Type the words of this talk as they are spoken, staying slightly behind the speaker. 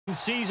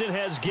Season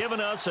has given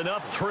us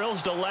enough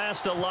thrills to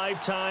last a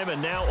lifetime,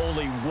 and now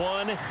only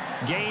one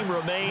game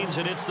remains,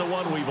 and it's the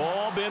one we've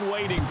all been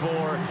waiting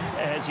for,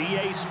 as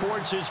EA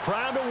Sports is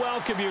proud to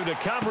welcome you to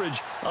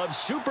coverage of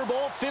Super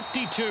Bowl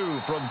 52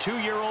 from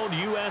 2-year-old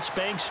U.S.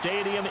 Bank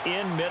Stadium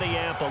in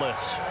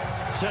Minneapolis.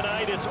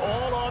 Tonight, it's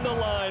all on the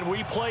line.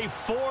 We play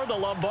for the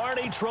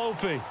Lombardi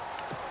Trophy.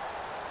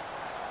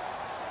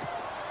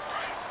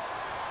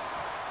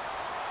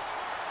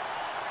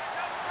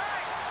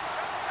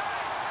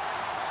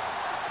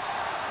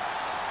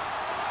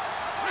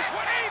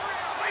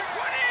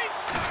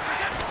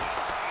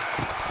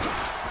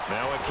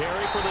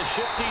 Carry for the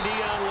shifty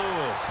Dion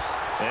Lewis.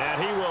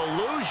 And he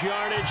will lose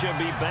yardage and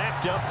be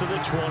backed up to the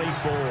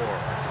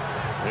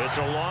 24. It's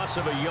a loss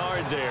of a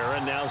yard there,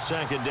 and now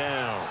second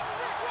down.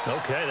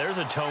 Okay, there's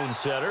a tone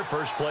setter.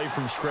 First play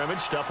from scrimmage,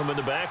 stuff him in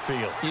the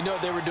backfield. You know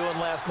what they were doing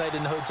last night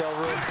in the hotel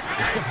room?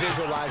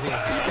 Visualizing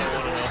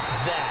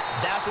that.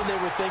 That's what they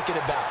were thinking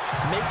about.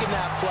 Making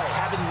that play,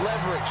 having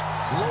leverage,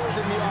 lower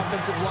than the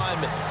offensive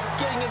lineman,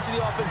 getting into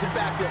the offensive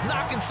backfield,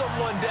 knocking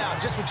someone down.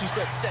 Just what you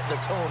said, setting the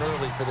tone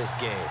early for this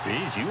game.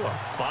 Jeez, you are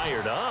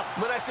fired up.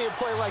 When I see a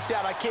play like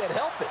that, I can't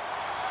help it.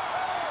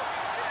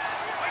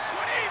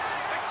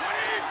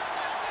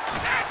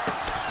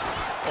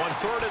 On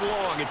third and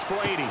long, it's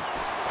Brady.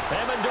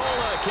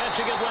 Amendola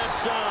catching it left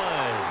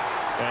side.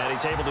 And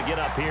he's able to get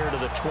up here to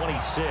the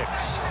 26.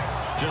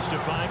 Just a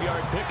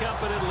 5-yard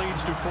pickup, and it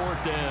leads to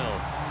fourth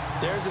down.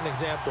 There's an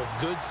example of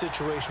good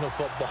situational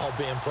football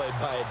being played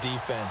by a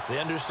defense. They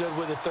understood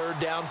what the third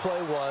down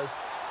play was,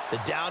 the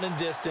down and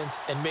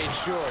distance, and made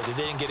sure that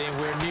they didn't get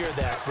anywhere near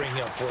that,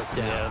 bringing up fourth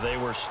down. Yeah, they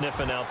were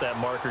sniffing out that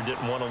marker,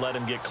 didn't want to let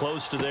him get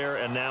close to there,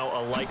 and now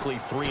a likely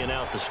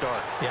 3-and-out to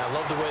start. Yeah, I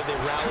love the way they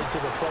rallied to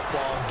the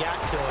football and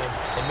got to him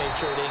and made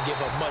sure they didn't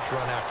give up much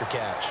run after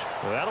catch.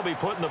 Well, that'll be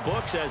put in the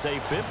books as a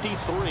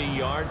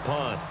 53-yard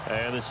punt.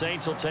 And the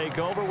Saints will take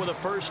over with a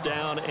first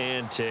down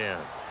and 10.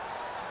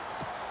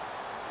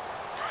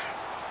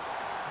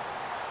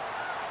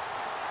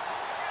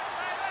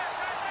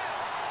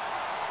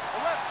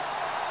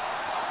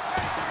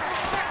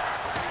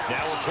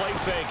 Now a play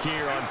fake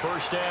here on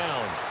first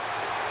down.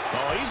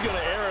 Oh, he's going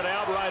to air it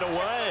out right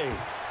away.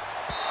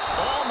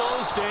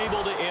 Almost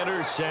able to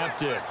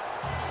intercept it.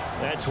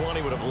 That's one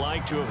he would have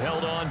liked to have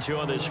held on to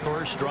on this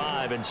first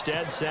drive.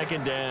 Instead,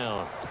 second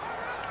down.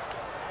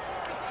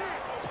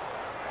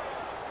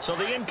 So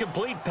the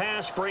incomplete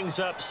pass brings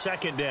up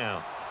second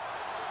down.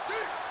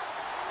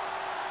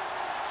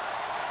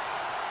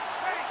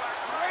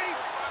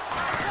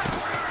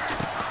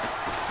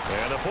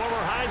 And the former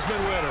Heisman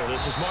winner,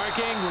 this is Mark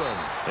Ingram.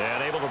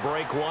 And able to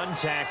break one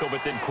tackle,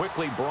 but then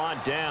quickly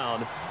brought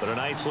down. But a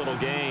nice little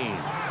gain.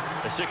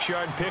 A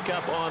 6-yard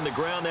pickup on the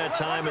ground that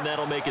time, and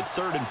that'll make it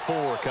 3rd and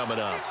 4 coming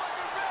up.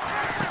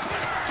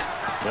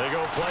 They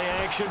go play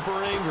action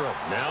for Ingram.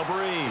 Now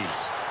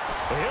Breeze.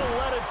 He'll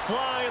let it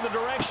fly in the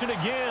direction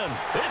again.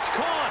 It's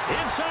caught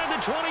inside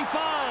the 25.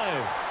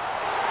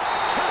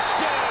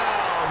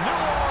 Touchdown, New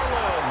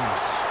Orleans.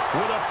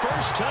 With a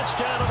first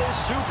touchdown of this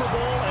Super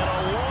Bowl, and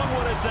a long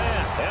one at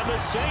that. And the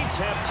Saints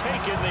have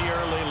taken the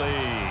early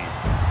lead.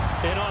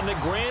 And on the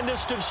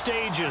grandest of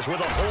stages, with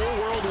the whole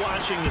world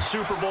watching the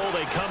Super Bowl,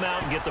 they come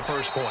out and get the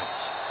first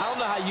points. I don't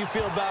know how you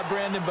feel about it,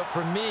 Brandon, but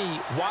for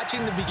me,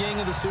 watching the beginning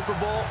of the Super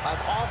Bowl,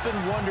 I've often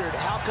wondered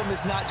how come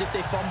it's not just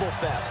a fumble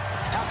fest?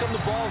 How come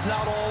the ball's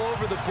not all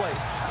over the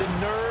place? The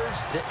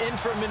nerves, the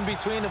interim in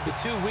between of the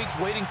 2 weeks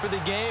waiting for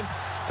the game.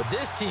 But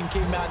this team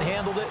came out and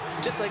handled it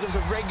just like it was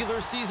a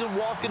regular season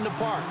walk in the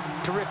park.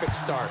 Terrific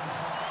start.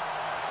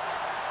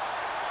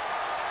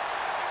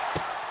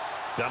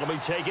 That'll be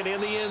taken in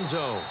the end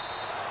zone.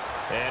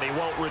 And he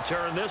won't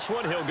return this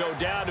one. He'll go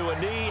down to a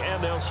knee,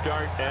 and they'll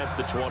start at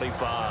the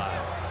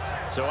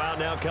 25. So out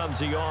now comes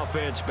the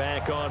offense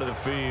back onto the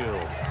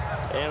field.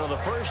 And on the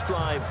first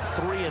drive,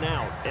 3 and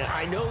out. And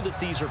I know that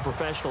these are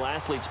professional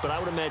athletes, but I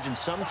would imagine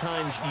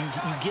sometimes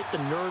you get the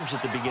nerves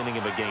at the beginning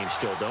of a game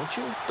still, don't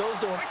you? Those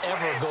don't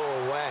ever go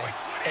away.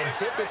 And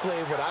typically,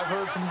 what I've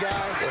heard from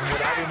guys and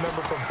what I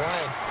remember from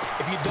playing,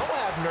 if you don't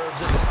have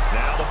nerves in this...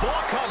 Now the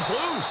ball comes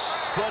loose,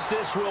 but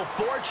this will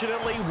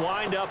fortunately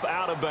wind up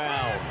out of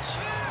bounds.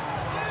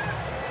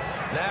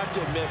 And I have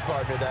to admit,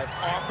 partner, that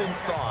I've often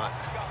thought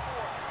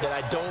that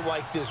I don't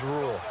like this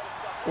rule,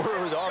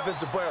 where the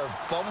offensive player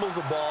fumbles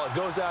the ball, it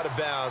goes out of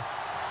bounds,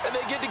 and they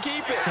get to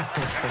keep it.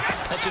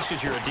 That's just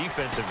because you're a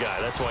defensive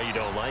guy. That's why you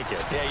don't like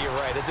it. Yeah, you're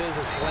right. It is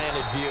a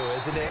slanted view,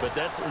 isn't it? But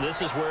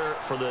this is where,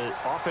 for the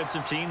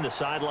offensive team, the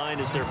sideline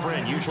is their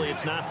friend. Usually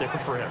it's not there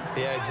for him.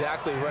 Yeah,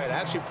 exactly right. I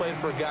actually played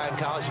for a guy in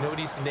college. You know what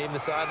he used to name the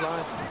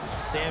sideline?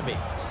 Sammy.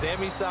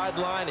 Sammy's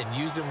sideline, and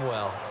use him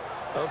well.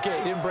 Okay,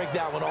 he didn't break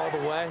that one all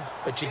the way,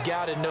 but you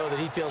got to know that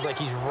he feels like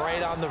he's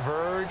right on the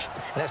verge,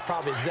 and that's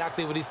probably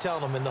exactly what he's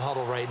telling them in the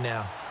huddle right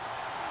now.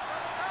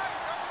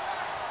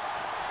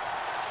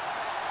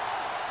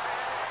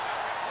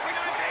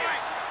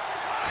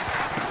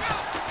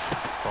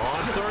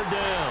 On third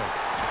down,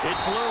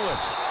 it's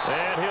Lewis,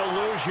 and he'll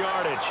lose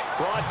yardage.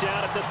 Brought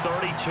down at the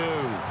 32.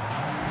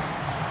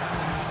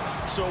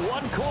 So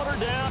 1 quarter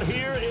down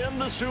here in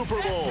the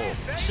Super Bowl.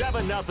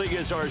 7-0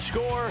 is our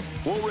score.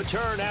 We'll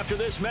return after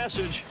this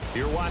message.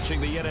 You're watching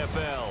the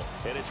NFL,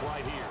 and it's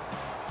right here.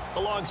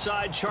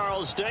 Alongside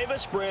Charles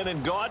Davis,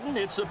 Brandon Gaudin,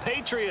 it's the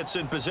Patriots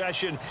in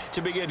possession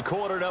to begin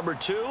quarter number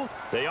 2.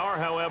 They are,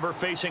 however,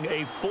 facing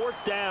a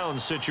 4th down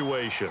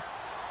situation.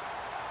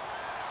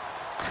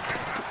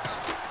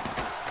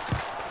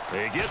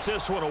 He gets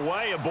this one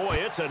away, and boy,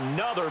 it's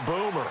another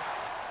boomer.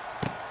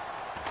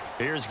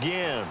 Here's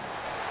Ginn.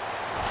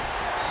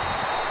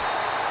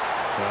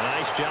 A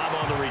nice job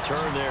on the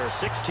return there,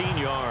 16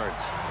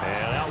 yards.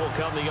 And out will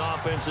come the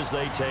offense as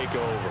they take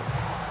over.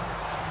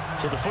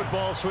 So the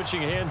football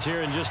switching hands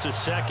here in just a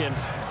second.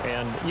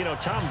 And, you know,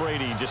 Tom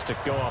Brady, just to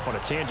go off on a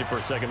tangent for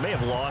a second, may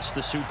have lost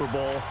the Super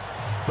Bowl.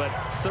 But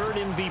 3rd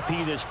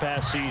MVP this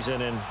past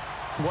season, and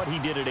what he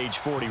did at age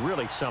 40,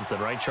 really something,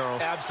 right,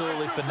 Charles?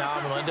 Absolutely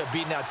phenomenal. Ended up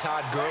beating out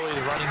Todd Gurley,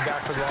 the running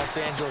back for the Los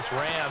Angeles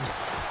Rams.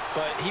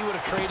 But he would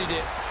have traded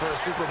it for a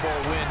Super Bowl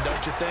win,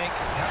 don't you think?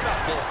 How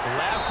about this? The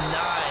last 9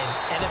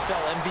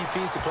 NFL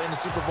MVPs to play in the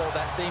Super Bowl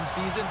that same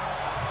season,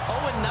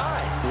 0-9.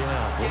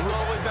 Yeah. You go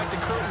all the way back to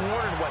Kurt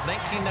Warner in, what,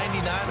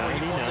 1999 where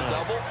he won the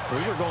double?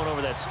 We were going over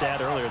that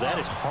stat earlier. That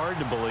is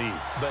hard to believe.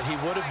 But he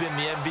would have been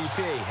the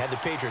MVP had the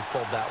Patriots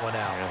pulled that one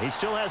out. Yeah, he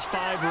still has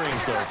 5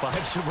 rings, though.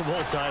 5 Super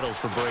Bowl titles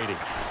for Brady.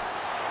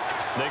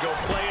 They go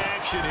play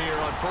action here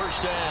on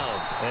 1st down.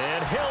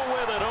 And Hill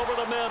with it over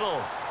the middle.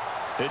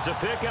 It's a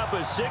pickup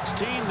of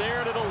 16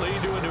 there, and it'll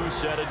lead to a new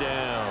set of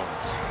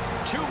downs.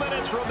 2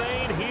 minutes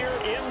remain here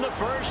in the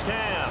 1st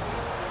half.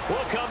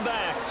 We'll come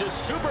back to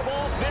Super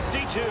Bowl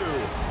 52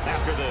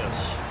 after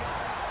this.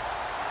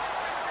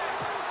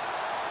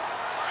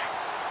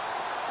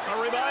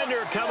 A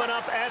reminder, coming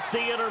up at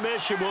the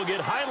intermission, we'll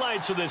get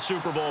highlights of this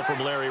Super Bowl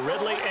from Larry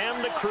Ridley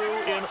and the crew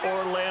in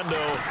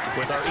Orlando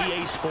with our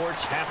EA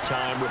Sports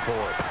halftime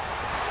report.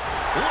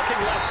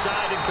 Looking left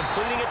side and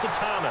completing it to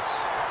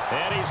Thomas.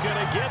 And he's going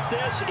to get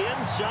this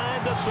inside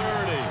the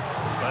 30.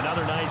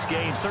 Another nice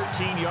gain,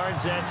 13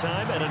 yards that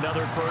time, and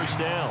another 1st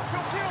down.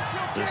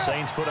 The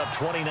Saints put up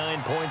 29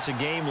 points a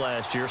game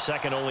last year,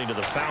 second only to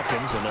the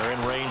Falcons, and they're in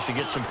range to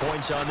get some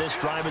points on this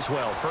drive as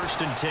well.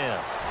 1st and 10.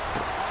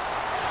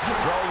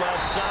 Throw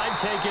left side,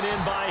 taken in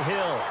by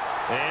Hill.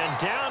 And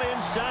down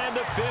inside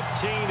the 15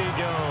 he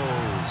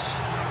goes.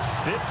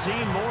 15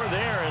 more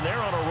there, and they're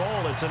on a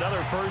roll. It's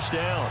another 1st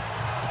down.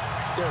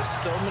 There are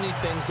so many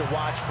things to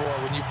watch for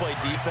when you play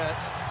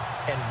defense,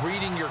 and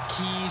reading your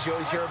keys, you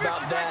always hear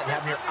about that, and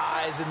having your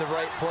eyes in the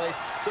right place.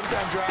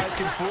 Sometimes your eyes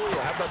can fool you.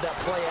 How about that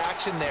play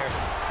action there?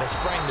 That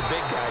sprang the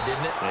big guy,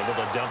 didn't it? Able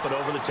to dump it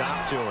over the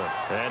top to him.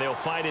 And he'll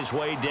fight his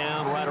way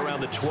down right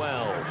around the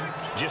 12.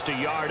 Just a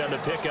yard on the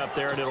pickup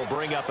there, and it'll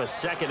bring up a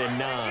 2nd and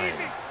 9.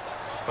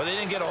 Well, they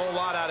didn't get a whole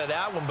lot out of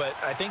that one, but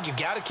I think you've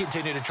got to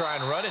continue to try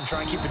and run and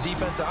try and keep the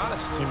defense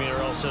honest. You mean,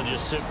 or also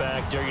just sit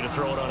back, dare you to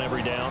throw it on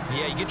every down?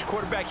 Yeah, you get your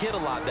quarterback hit a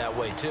lot that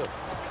way, too.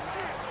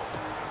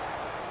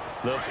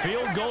 The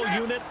field goal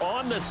unit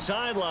on the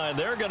sideline.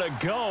 They're going to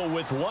go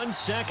with 1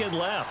 second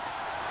left.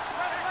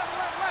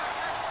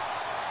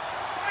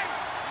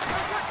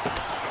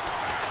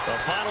 The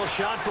final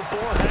shot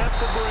before half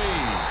for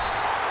Breeze.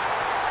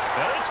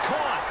 And it's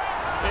caught.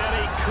 And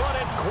he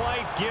couldn't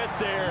quite get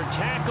there.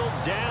 Tackled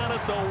down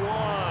at the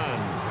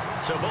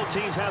 1. So both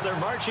teams have their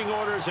marching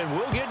orders, and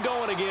we'll get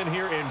going again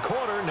here in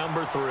quarter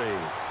number 3.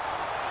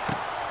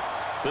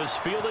 This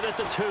fielded at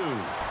the 2.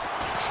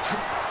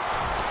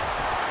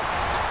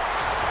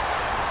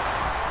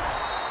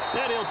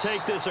 Then he'll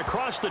take this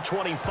across the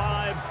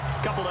 25.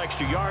 Couple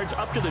extra yards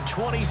up to the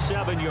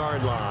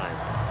 27-yard line.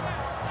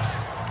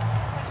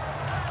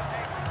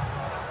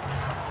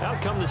 Out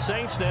come the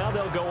Saints now.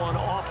 They'll go on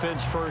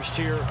offense first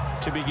here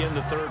to begin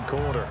the 3rd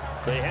quarter.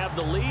 They have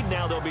the lead.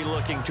 Now they'll be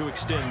looking to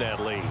extend that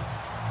lead.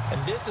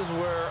 And this is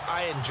where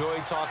I enjoy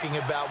talking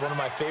about one of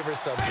my favorite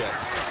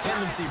subjects,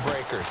 tendency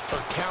breakers, or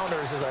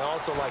counters as I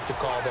also like to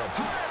call them.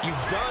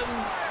 You've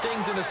done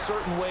things in a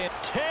certain way.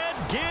 Ted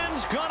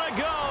Ginn's gonna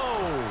go.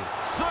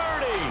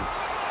 30.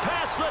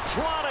 Past the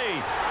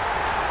 20.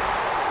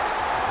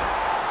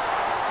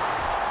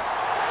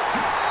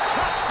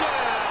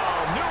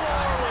 Touchdown, New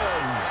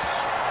Orleans.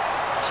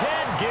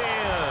 Ted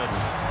Ginn,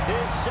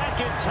 his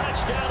 2nd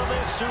touchdown of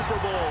this Super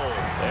Bowl.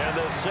 And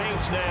the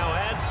Saints now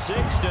add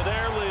 6 to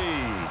their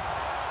lead.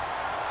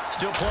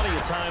 Still plenty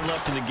of time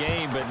left in the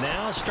game, but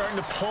now starting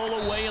to pull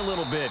away a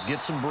little bit.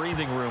 Get some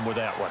breathing room with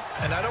that one.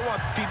 And I don't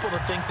want people to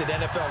think that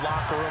NFL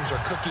locker rooms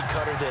are cookie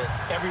cutter, that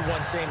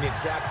everyone's saying the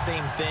exact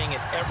same thing in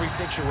every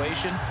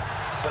situation.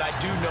 But I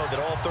do know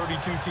that all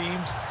 32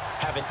 teams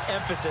have an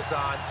emphasis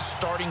on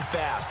starting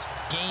fast.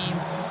 Game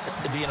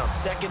being on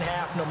 2nd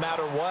half no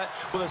matter what.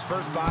 Whether it's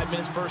first 5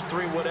 minutes, first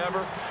 3,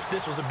 whatever.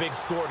 This was a big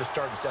score to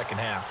start the 2nd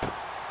half.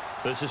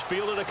 This is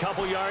fielded a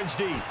couple yards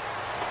deep.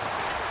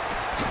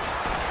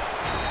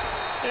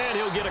 And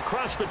he'll get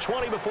across the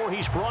 20 before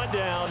he's brought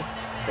down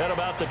at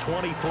about the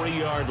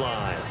 23-yard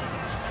line.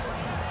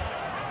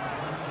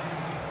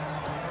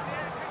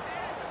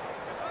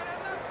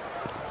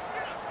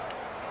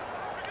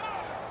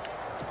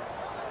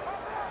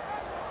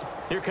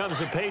 Here comes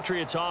the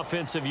Patriots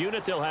offensive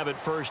unit. They'll have it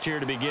first here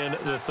to begin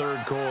the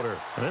third quarter.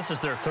 And this is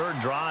their third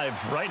drive.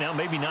 Right now,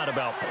 maybe not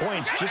about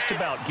points, just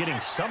about getting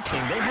something.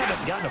 They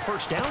haven't gotten a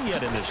first down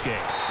yet in this game.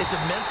 It's a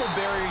mental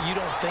barrier you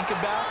don't think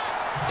about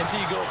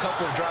until you go a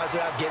couple of drives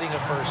without getting a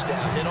first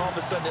down. Then all of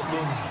a sudden it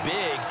looms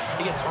big.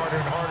 It gets harder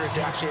and harder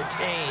to actually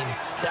attain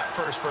that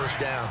first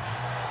down.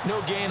 No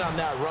gain on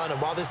that run,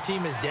 and while this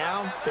team is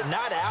down, they're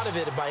not out of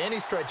it by any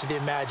stretch of the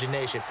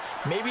imagination.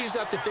 Maybe you just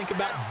have to think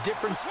about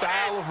different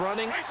style of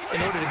running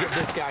in order to get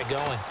this guy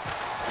going.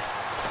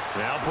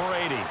 Now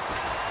Brady.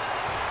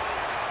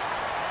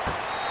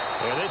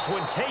 And this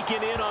one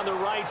taken in on the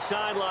right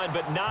sideline,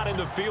 but not in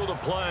the field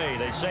of play.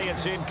 They say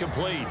it's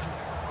incomplete.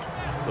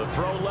 The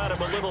throw led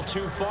him a little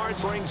too far. It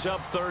brings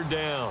up third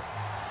down.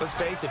 Let's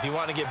face it, if you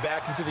want to get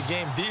back into the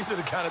game, these are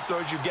the kind of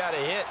throws you got to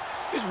hit.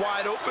 He's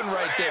wide open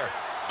right there.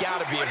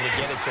 Got to be able to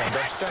get it to him,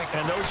 don't you think?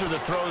 And those are the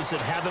throws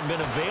that haven't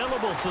been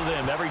available to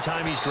them every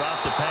time he's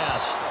dropped a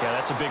pass. Yeah,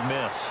 that's a big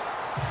miss.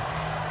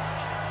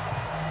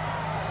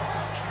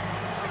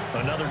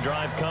 Another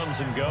drive comes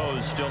and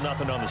goes. Still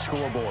nothing on the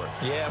scoreboard.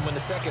 Yeah, and when the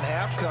second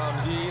half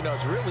comes, you know,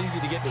 it's real easy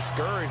to get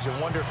discouraged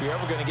and wonder if you're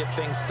ever going to get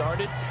things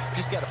started. You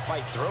just got to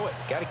fight through it.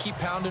 Got to keep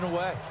pounding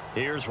away.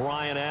 Here's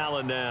Ryan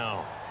Allen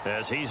now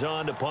as he's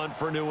on to punt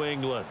for New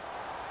England.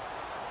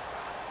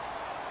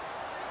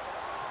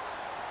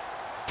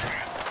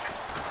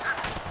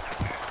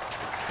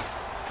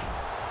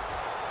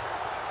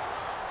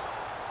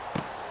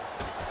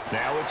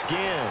 Now it's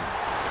Ginn.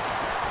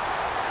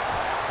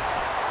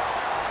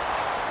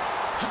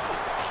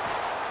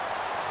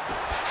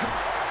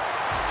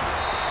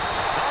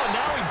 Oh,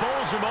 now he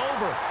bowls him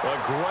over. A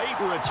great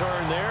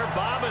return there,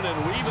 bobbing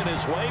and weaving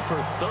his way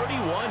for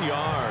 31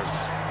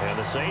 yards. And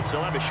the Saints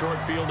will have a short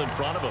field in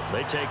front of them.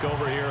 They take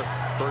over here,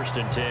 1st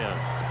and 10.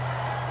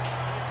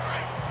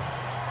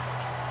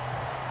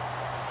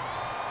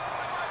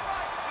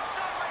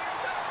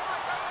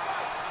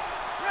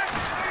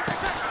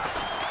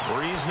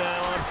 Breeze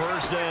now on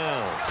 1st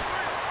down.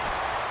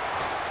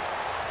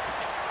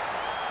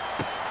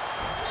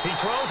 He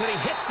throws and he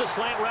hits the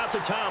slant route to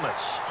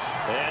Thomas.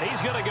 And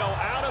he's going to go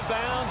out of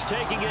bounds,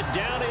 taking it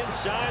down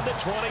inside the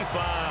 25.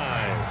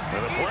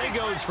 And the play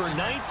goes for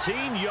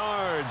 19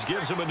 yards,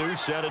 gives him a new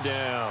set of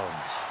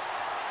downs.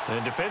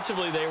 And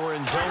defensively, they were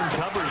in zone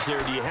covers there.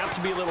 Do you have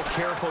to be a little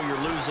careful?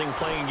 You're losing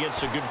playing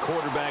against a good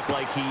quarterback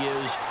like he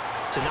is,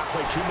 to not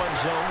play too much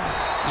zone?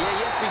 Yeah,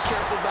 you have to be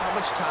careful about how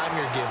much time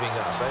you're giving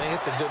up. I think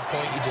it's a good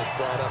point you just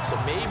brought up. So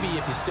maybe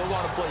if you still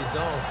want to play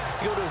zone,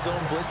 if you go to a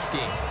zone blitz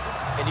scheme,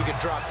 and you can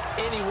drop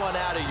anyone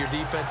out of your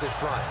defensive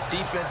front,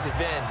 defensive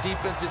end,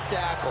 defensive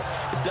tackle,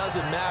 it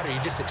doesn't matter. You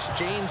just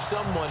exchange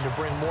someone to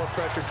bring more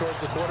pressure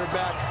towards the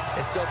quarterback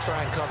and still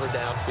try and cover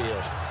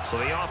downfield. So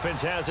the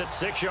offense has it,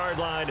 6-yard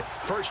line,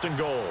 1st and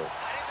goal.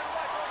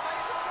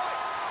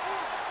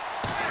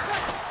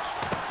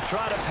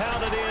 Try to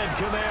pound it in,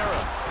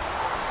 Kamara.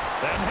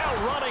 And now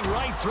running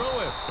right through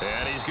him.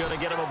 And he's going to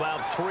get him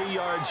about 3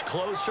 yards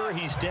closer.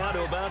 He's down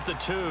to about the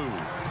 2.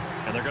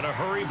 And they're going to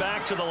hurry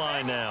back to the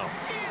line now.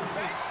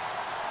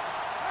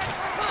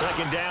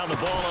 2nd down, the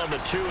ball on the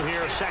 2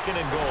 here, 2nd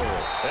and goal.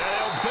 And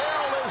he'll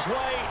barrel his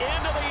way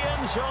into the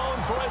end zone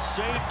for a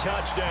Saint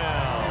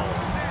touchdown.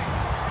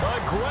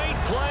 A great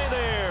play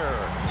there.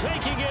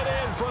 Taking it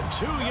in from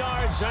 2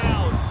 yards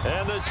out.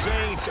 And the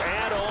Saints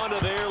add on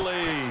to their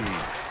lead.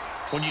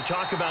 When you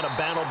talk about a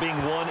battle being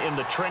won in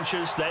the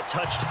trenches, that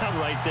touchdown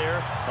right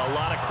there, a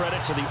lot of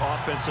credit to the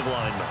offensive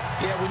linemen.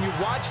 Yeah, when you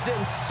watch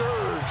them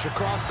surge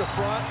across the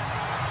front,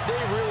 they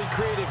really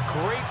created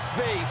great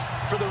space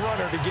for the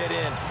runner to get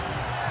in.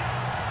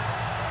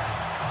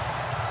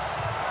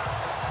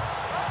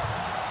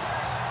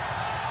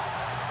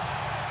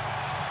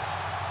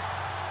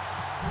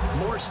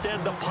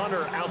 Morstead, the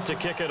punter, out to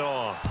kick it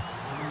off.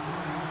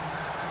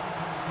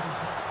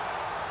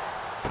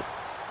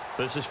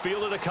 This is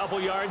fielded a couple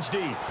yards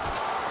deep. And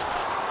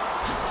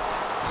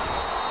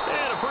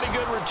a pretty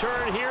good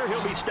return here.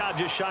 He'll be stopped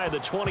just shy of the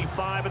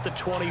 25 at the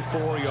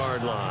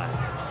 24-yard line.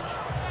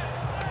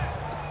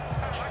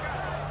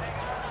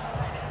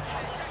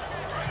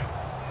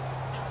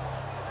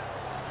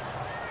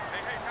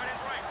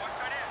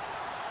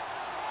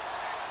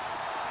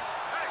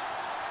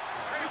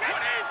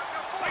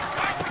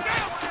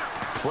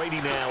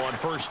 Brady now on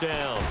 1st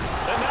down.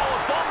 And now a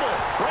fumble.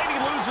 Brady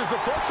loses the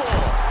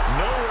football.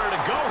 Nowhere to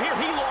go here.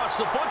 He lost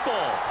the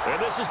football.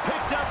 And this is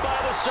picked up by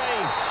the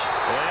Saints.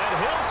 And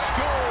he'll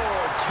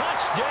score.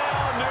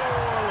 Touchdown, New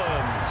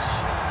Orleans.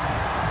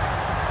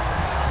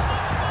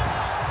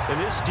 And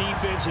this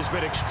defense has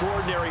been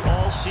extraordinary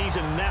all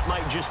season, and that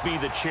might just be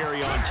the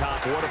cherry on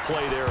top. What a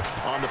play there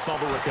on the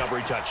fumble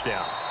recovery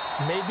touchdown.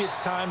 Maybe it's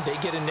time they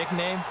get a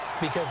nickname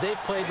because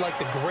they've played like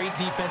the great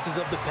defenses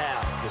of the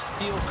past. The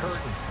Steel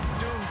Curtain.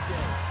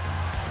 Doomsday.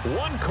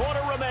 1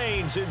 quarter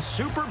remains in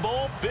Super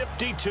Bowl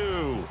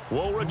 52.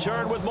 We'll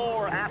return with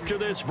more after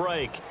this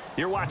break.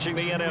 You're watching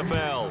the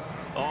NFL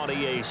on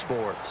EA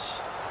Sports.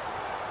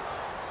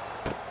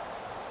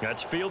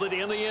 That's fielded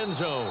in the end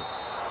zone.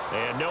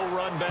 And no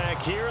run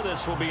back here.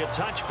 This will be a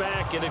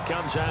touchback, and it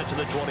comes out to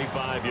the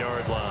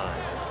 25-yard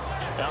line.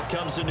 Out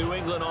comes the New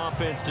England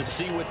offense to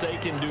see what they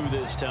can do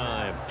this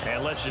time.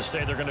 And let's just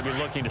say they're going to be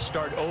looking to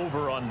start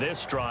over on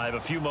this drive. A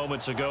few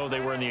moments ago,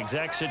 they were in the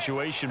exact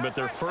situation, but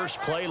their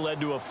first play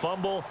led to a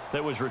fumble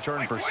that was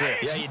returned for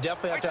 6. Yeah, you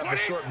definitely have to have a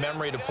short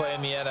memory to play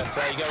in the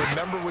NFL. You got to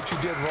remember what you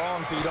did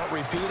wrong so you don't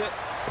repeat it.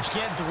 But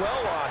you can't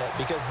dwell on it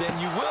because then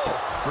you will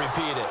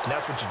repeat it, and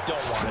that's what you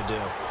don't want to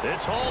do.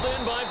 It's hauled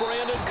in by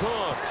Brandon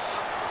Cooks.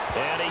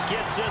 And he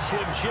gets this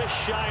one just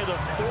shy of the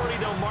 40.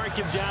 They'll mark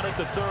him down at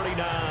the 39.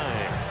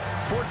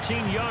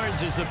 14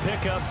 yards is the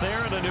pickup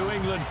there and a New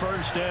England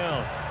first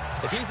down.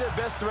 If he's their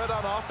best threat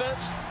on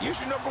offense,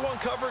 use your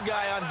 #1 cover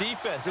guy on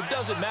defense. It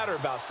doesn't matter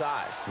about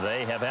size.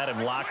 They have had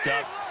him locked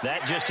up.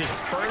 That just his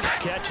first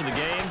catch of the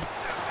game.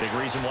 Big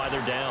reason why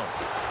they're down.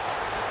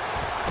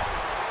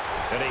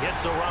 And he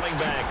hits the running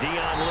back,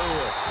 Dion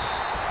Lewis.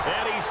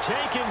 And he's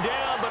taken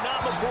down, but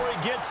not before he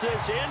gets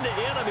this into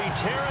enemy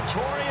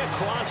territory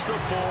across the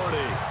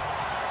 40.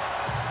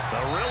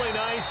 A really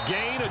nice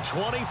gain of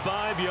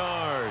 25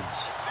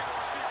 yards.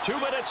 2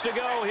 minutes to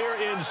go here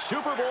in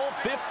Super Bowl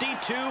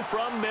 52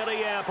 from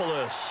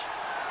Minneapolis.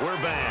 We're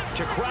back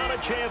to crown a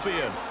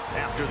champion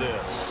after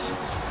this.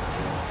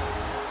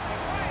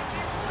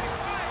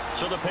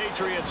 So the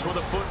Patriots with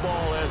the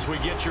football as we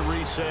get you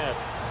reset.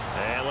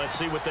 And let's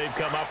see what they've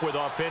come up with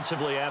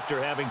offensively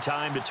after having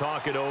time to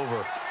talk it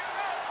over.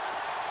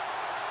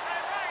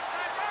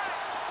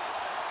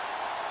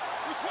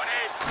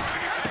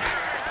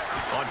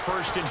 On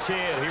 1st and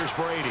 10, here's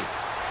Brady.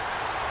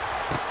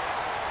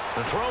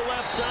 The throw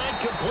left side,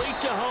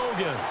 complete to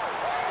Hogan.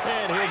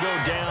 And he'll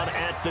go down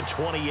at the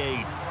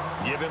 28.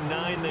 Give him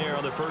 9 there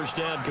on the first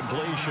down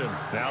completion.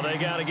 Now they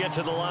got to get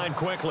to the line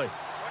quickly.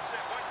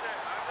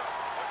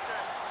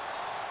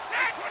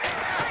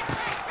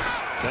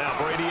 Now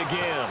Brady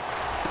again.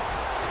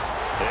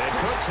 And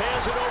Cooks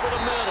has it over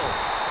the middle.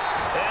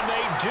 And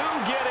they do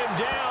get him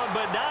down,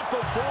 but not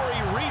before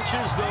he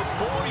reaches the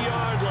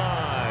 4-yard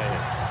line.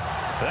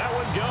 That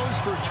one goes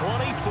for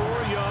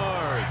 24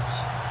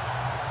 yards.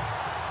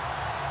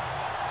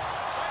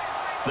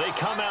 They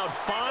come out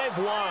 5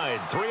 wide,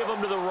 3 of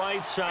them to the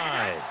right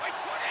side.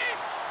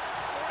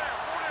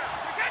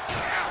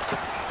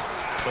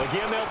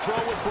 Again, they'll throw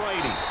with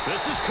Brady.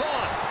 This is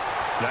caught.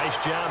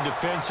 Nice job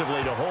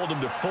defensively to hold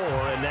him to 4,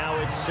 and now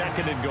it's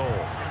 2nd and goal.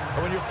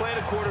 And when you're playing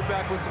a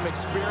quarterback with some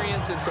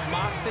experience and some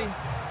moxie,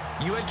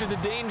 you enter the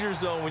danger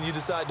zone when you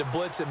decide to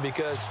blitz him,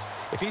 because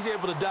if he's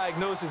able to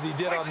diagnose as he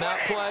did on that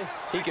play,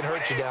 he can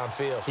hurt you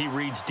downfield. He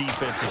reads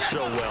defenses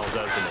so well,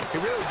 doesn't he?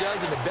 He really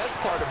does, and the best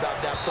part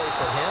about that play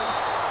for him,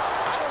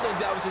 I don't think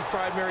that was his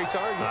primary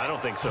target. I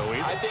don't think so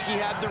either. I think he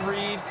had the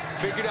read,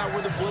 figured out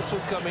where the blitz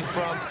was coming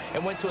from,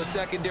 and went to a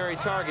secondary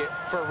target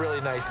for a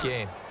really nice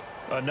gain.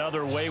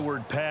 Another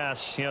wayward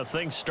pass. You know,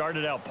 things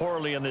started out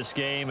poorly in this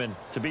game, and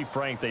to be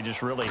frank, they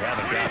just really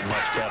haven't gotten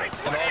much better.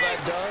 And all that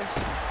does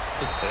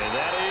is... And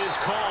that is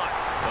caught.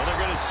 Well,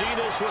 they're going to see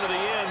this one to the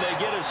end. They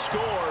get a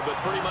score, but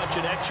pretty much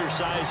an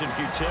exercise in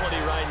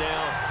futility right now.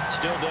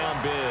 Still down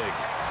big.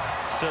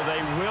 So they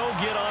will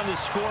get on the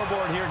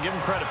scoreboard here. Give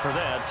them credit for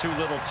that. Too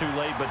little, too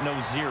late, but no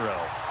 0.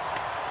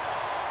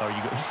 Oh,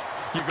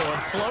 you're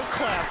going slow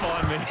clap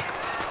on me.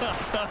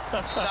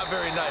 Not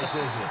very nice,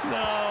 is it?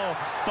 No,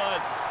 but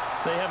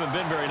they haven't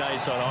been very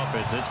nice on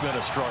offense. It's been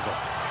a struggle.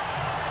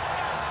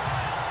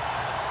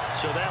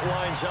 So that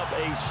winds up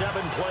a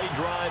 7-play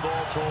drive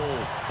all told.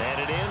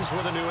 And it ends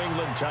with a New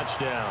England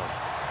touchdown.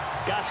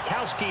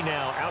 Gostkowski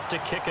now out to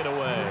kick it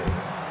away.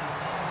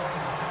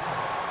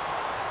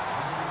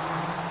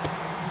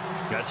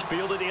 That's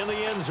fielded in the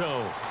end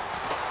zone.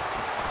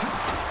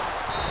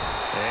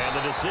 And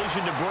the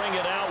decision to bring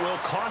it out will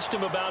cost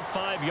him about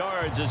 5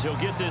 yards as he'll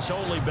get this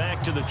only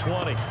back to the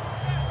 20.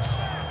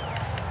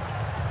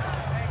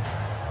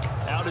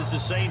 Out is the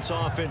Saints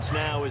offense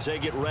now as they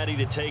get ready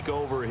to take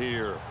over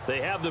here.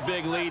 They have the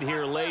big lead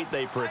here late.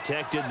 They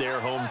protected their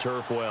home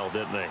turf well,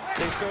 didn't they?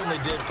 They certainly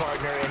did,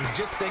 partner. And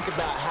just think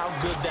about how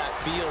good that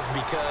feels,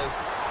 because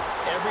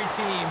every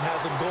team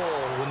has a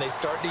goal when they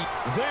start to...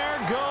 There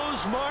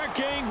goes Mark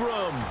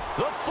Ingram.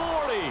 The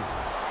 40.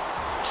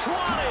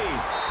 20.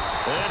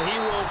 And he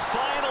will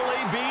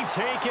finally be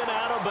taken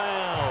out of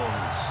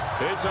bounds.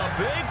 It's a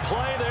big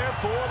play there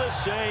for the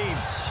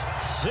Saints.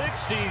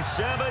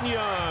 67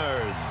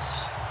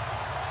 yards.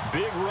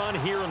 Big run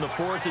here in the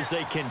 4th as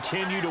they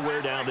continue to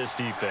wear down this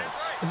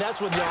defense. And that's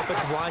when the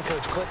offensive line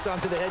coach clicks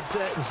onto the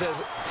headset and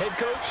says, head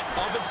coach,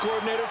 offense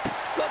coordinator,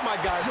 let my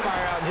guys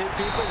fire out and hit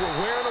people.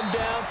 We're wearing them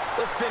down.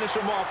 Let's finish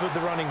them off with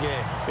the running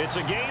game. It's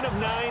a gain of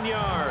 9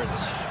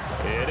 yards.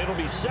 And it'll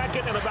be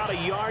 2nd and about a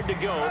yard to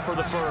go for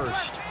the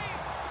 1st.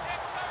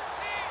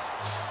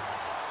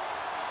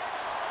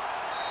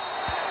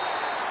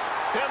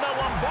 And the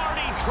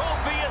Lombardi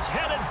Trophy is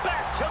headed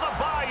back to the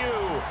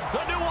Bayou.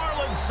 The New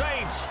Orleans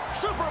Saints,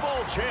 Super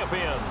Bowl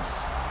champions.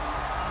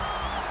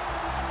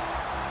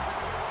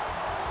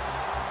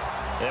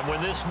 And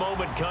when this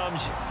moment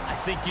comes, I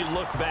think you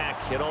look back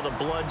at all the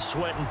blood,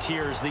 sweat, and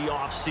tears, the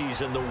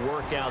offseason, the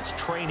workouts,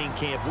 training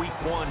camp, week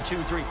 1,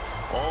 2, 3,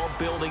 all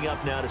building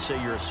up now to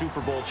say you're a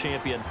Super Bowl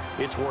champion.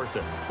 It's worth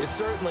it. It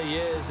certainly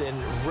is,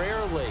 and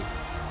rarely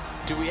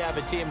do we have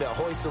a team that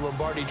hoists the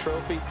Lombardi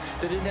Trophy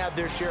that didn't have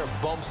their share of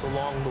bumps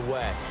along the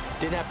way,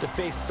 didn't have to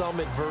face some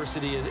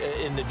adversity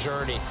in the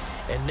journey,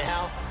 and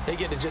now they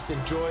get to just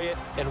enjoy it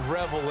and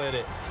revel in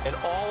it. And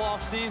all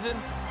off season,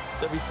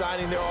 they'll be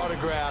signing their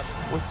autographs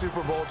with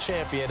Super Bowl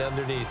champion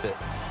underneath it.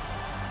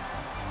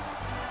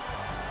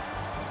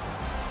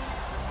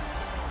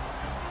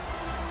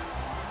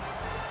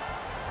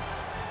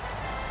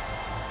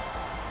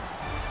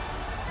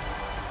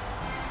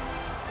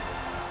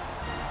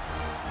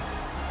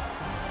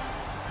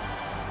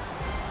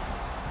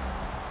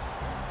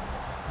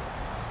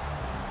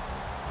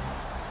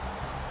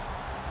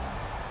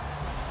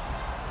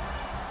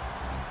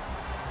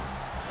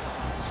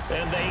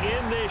 And they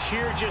end this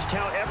year just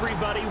how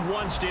everybody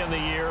wants to end the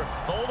year,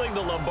 holding the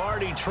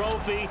Lombardi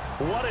Trophy.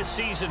 What a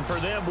season for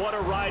them. What a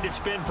ride it's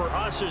been for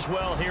us as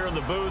well here in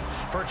the booth.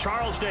 For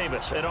Charles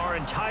Davis and our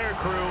entire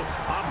crew,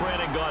 I'm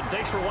Brandon Gaudin.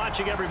 Thanks for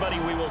watching, everybody.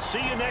 We will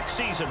see you next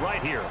season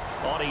right here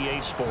on EA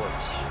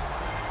Sports.